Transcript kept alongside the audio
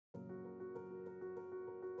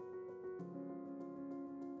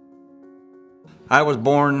I was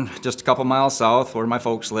born just a couple miles south where my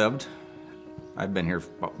folks lived. I've been here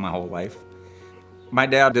my whole life. My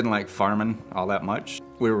dad didn't like farming all that much.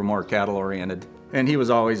 We were more cattle oriented. And he was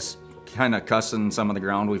always kind of cussing some of the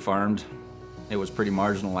ground we farmed. It was pretty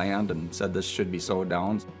marginal land and said this should be sowed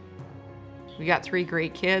down. We got 3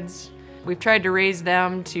 great kids. We've tried to raise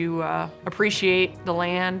them to appreciate the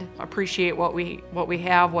land, appreciate what we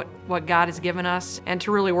have, what God has given us, and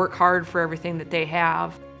to really work hard for everything that they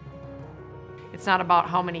have. It's not about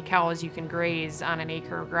how many cows you can graze on an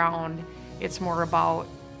acre of ground. It's more about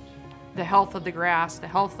the health of the grass, the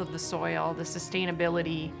health of the soil, the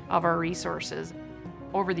sustainability of our resources.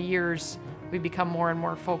 Over the years, we've become more and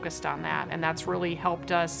more focused on that, and that's really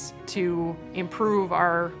helped us to improve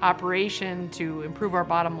our operation, to improve our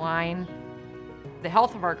bottom line. The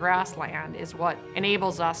health of our grassland is what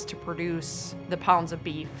enables us to produce the pounds of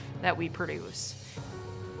beef that we produce.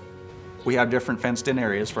 We have different fenced-in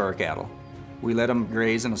areas for our cattle. We let them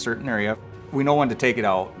graze in a certain area. We know when to take it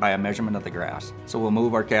out by a measurement of the grass. So we'll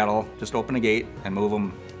move our cattle, just open a gate and move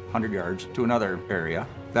them 100 yards to another area.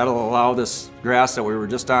 That'll allow this grass that we were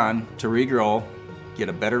just on to regrow, get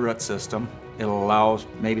a better root system. It'll allow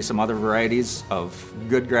maybe some other varieties of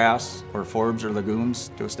good grass or forbs or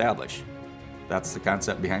legumes to establish. That's the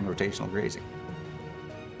concept behind rotational grazing.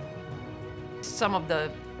 Some of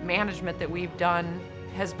the management that we've done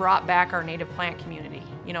has brought back our native plant community.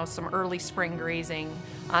 You know, some early spring grazing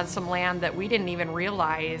on some land that we didn't even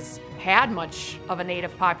realize had much of a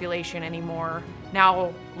native population anymore.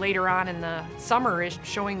 Now, later on in the summer is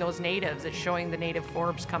showing those natives, it's showing the native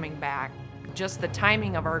forbs coming back. Just the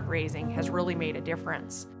timing of our grazing has really made a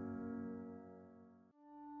difference.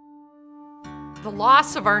 The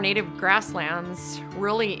loss of our native grasslands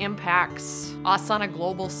really impacts us on a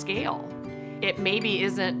global scale. It maybe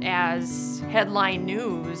isn't as headline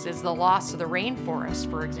news as the loss of the rainforest,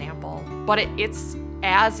 for example, but it's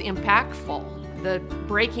as impactful. The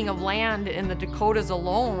breaking of land in the Dakotas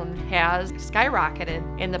alone has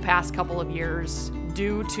skyrocketed in the past couple of years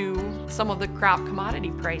due to some of the crop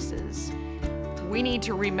commodity prices. We need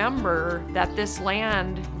to remember that this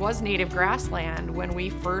land was native grassland when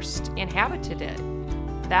we first inhabited it.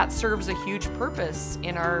 That serves a huge purpose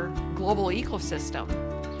in our global ecosystem.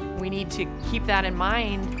 We need to keep that in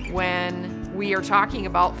mind when we are talking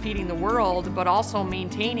about feeding the world, but also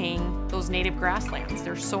maintaining those native grasslands.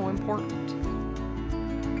 They're so important.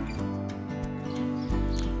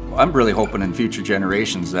 I'm really hoping in future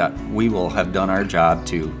generations that we will have done our job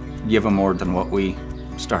to give them more than what we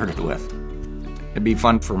started with. It'd be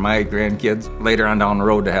fun for my grandkids later on down the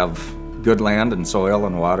road to have good land and soil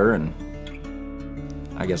and water, and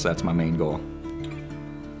I guess that's my main goal.